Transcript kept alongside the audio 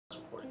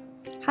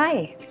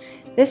Hi,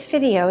 this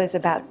video is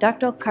about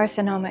ductal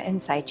carcinoma in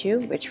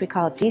situ, which we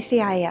call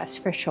DCIS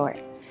for short.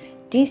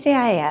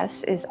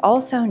 DCIS is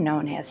also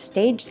known as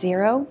stage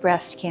 0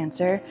 breast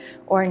cancer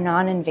or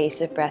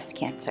non-invasive breast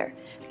cancer,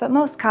 but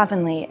most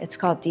commonly it's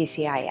called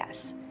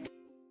DCIS.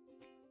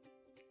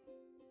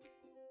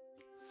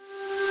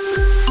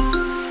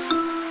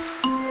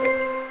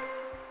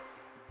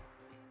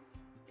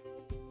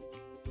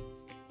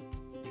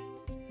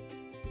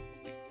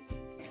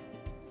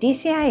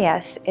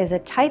 DCIS is a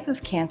type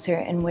of cancer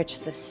in which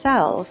the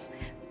cells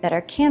that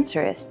are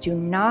cancerous do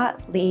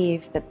not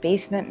leave the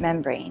basement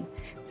membrane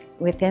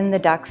within the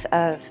ducts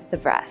of the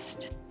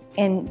breast.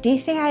 In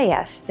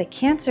DCIS, the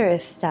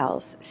cancerous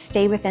cells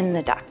stay within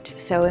the duct.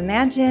 So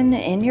imagine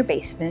in your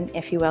basement,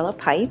 if you will, a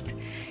pipe,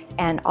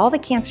 and all the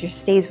cancer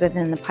stays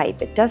within the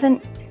pipe. It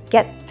doesn't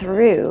get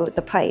through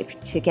the pipe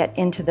to get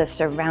into the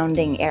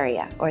surrounding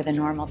area or the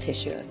normal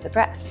tissue of the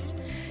breast.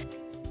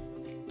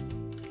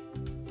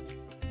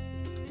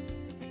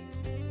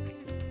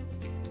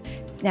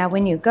 Now,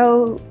 when you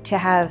go to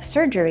have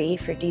surgery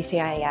for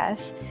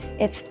DCIS,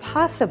 it's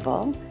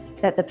possible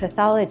that the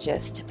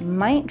pathologist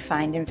might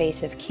find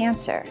invasive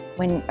cancer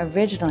when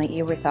originally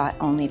you were thought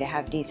only to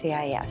have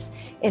DCIS.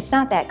 It's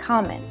not that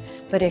common,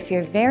 but if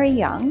you're very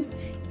young,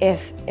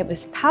 if it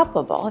was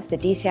palpable, if the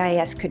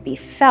DCIS could be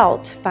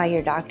felt by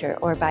your doctor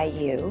or by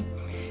you,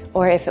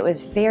 or if it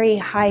was very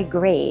high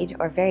grade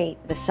or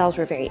the cells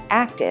were very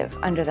active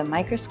under the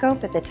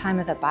microscope at the time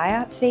of the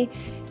biopsy,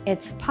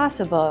 it's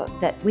possible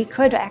that we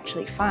could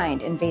actually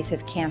find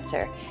invasive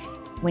cancer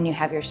when you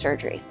have your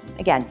surgery.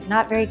 Again,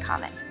 not very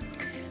common.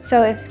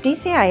 So if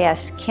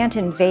DCIS can't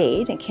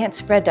invade and can't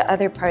spread to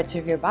other parts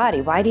of your body,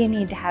 why do you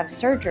need to have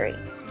surgery?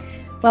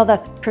 Well, the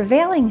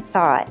prevailing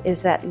thought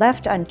is that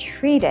left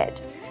untreated,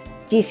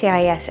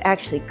 DCIS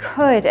actually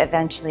could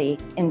eventually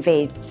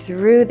invade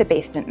through the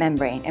basement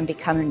membrane and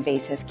become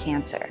invasive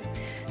cancer.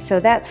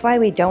 So that's why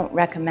we don't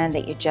recommend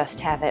that you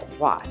just have it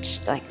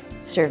watched, like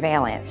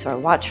surveillance or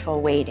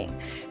watchful waiting,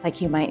 like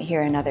you might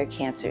hear in other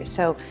cancers.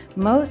 So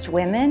most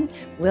women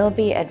will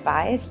be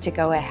advised to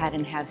go ahead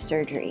and have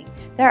surgery.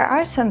 There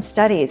are some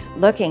studies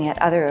looking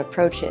at other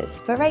approaches,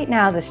 but right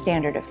now the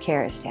standard of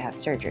care is to have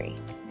surgery.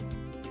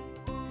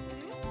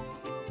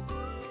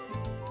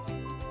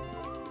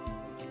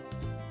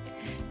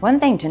 One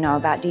thing to know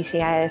about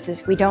DCIS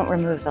is we don't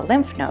remove the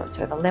lymph nodes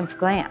or the lymph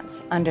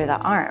glands under the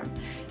arm.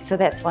 So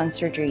that's one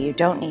surgery you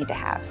don't need to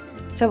have.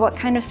 So what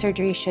kind of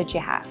surgery should you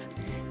have?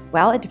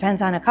 Well, it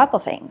depends on a couple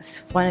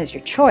things. One is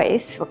your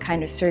choice. What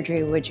kind of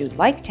surgery would you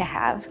like to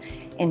have?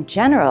 In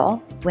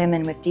general,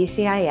 women with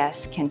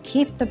DCIS can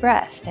keep the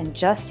breast and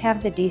just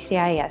have the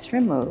DCIS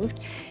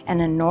removed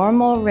and a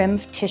normal rim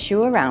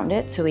tissue around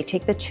it. So we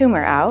take the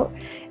tumor out,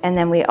 and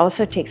then we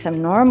also take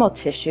some normal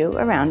tissue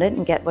around it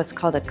and get what's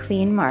called a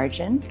clean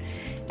margin.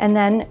 And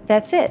then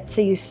that's it.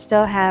 So you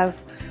still have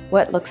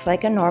what looks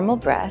like a normal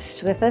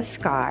breast with a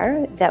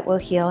scar that will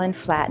heal and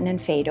flatten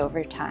and fade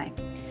over time.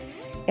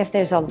 If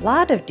there's a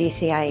lot of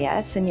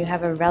DCIS and you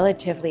have a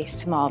relatively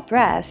small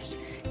breast,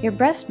 your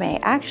breast may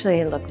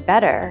actually look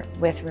better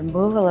with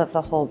removal of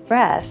the whole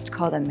breast,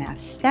 called a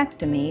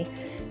mastectomy,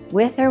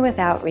 with or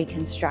without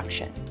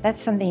reconstruction.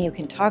 That's something you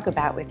can talk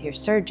about with your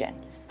surgeon.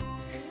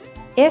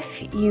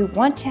 If you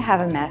want to have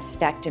a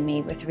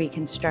mastectomy with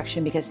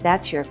reconstruction because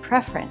that's your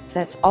preference,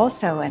 that's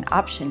also an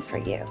option for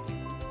you.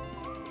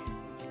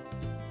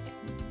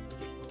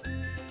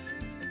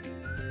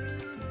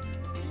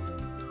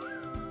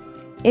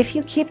 If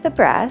you keep the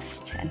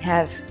breast and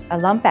have a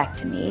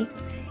lumpectomy,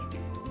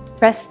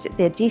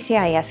 the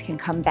DCIS can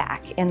come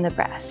back in the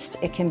breast.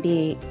 It can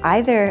be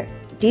either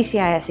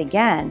DCIS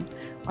again,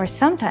 or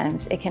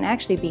sometimes it can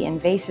actually be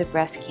invasive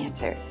breast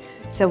cancer.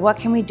 So what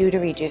can we do to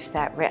reduce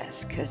that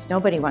risk? Because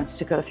nobody wants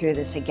to go through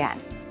this again.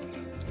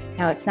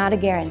 Now, it's not a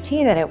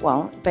guarantee that it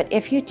won't, but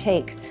if you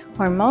take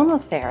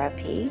hormonal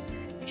therapy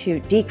to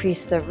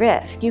decrease the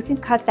risk, you can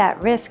cut that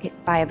risk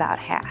by about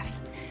half.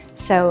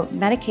 So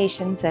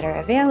medications that are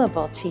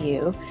available to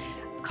you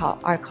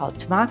are called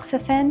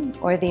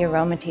tamoxifen or the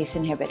aromatase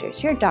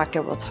inhibitors. Your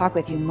doctor will talk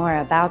with you more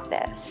about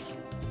this.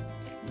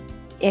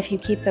 If you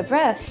keep the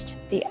breast,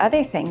 the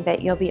other thing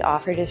that you'll be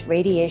offered is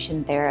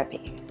radiation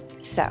therapy.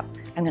 So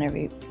I'm going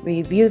to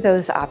review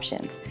those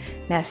options.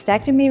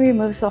 Mastectomy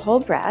removes the whole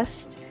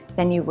breast,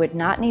 then you would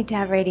not need to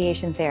have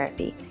radiation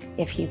therapy.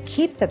 If you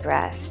keep the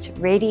breast,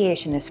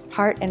 radiation is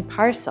part and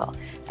parcel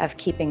of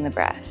keeping the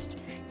breast.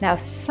 Now,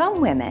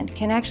 some women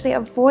can actually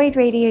avoid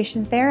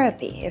radiation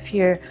therapy. If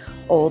you're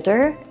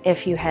older,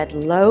 if you had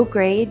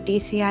low-grade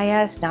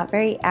DCIS, not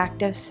very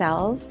active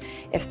cells,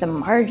 if the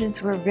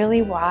margins were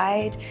really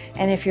wide,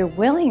 and if you're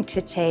willing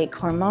to take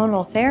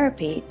hormonal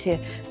therapy to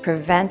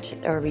prevent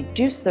or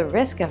reduce the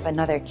risk of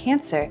another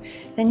cancer,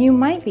 then you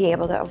might be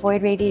able to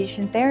avoid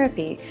radiation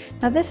therapy.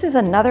 Now, this is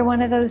another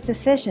one of those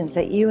decisions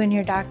that you and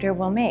your doctor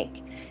will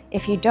make.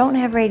 If you don't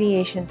have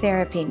radiation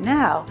therapy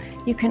now,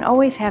 you can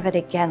always have it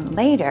again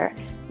later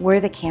were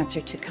the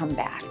cancer to come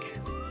back.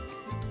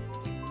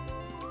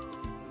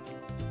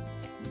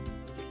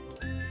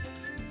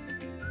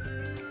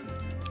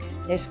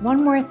 There's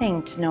one more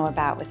thing to know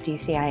about with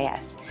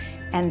DCIS,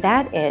 and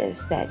that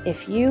is that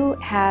if you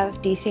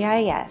have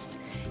DCIS,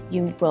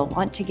 you will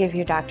want to give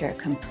your doctor a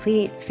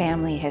complete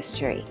family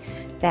history.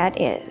 That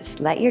is,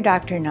 let your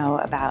doctor know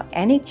about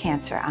any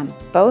cancer on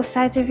both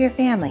sides of your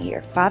family,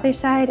 your father's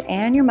side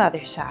and your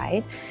mother's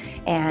side,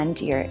 and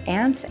your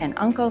aunts and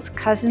uncles,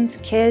 cousins,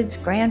 kids,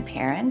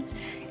 grandparents,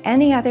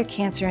 any other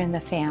cancer in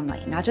the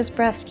family, not just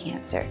breast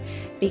cancer,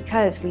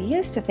 because we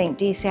used to think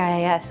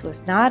DCIS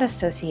was not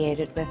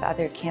associated with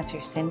other cancer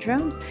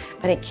syndromes,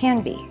 but it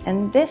can be,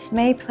 and this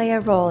may play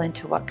a role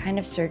into what kind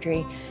of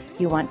surgery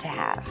you want to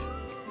have.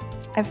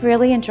 I've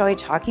really enjoyed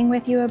talking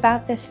with you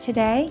about this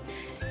today.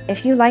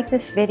 If you like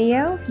this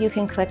video, you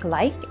can click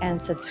like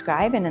and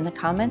subscribe, and in the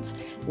comments,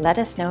 let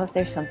us know if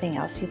there's something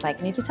else you'd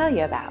like me to tell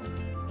you about.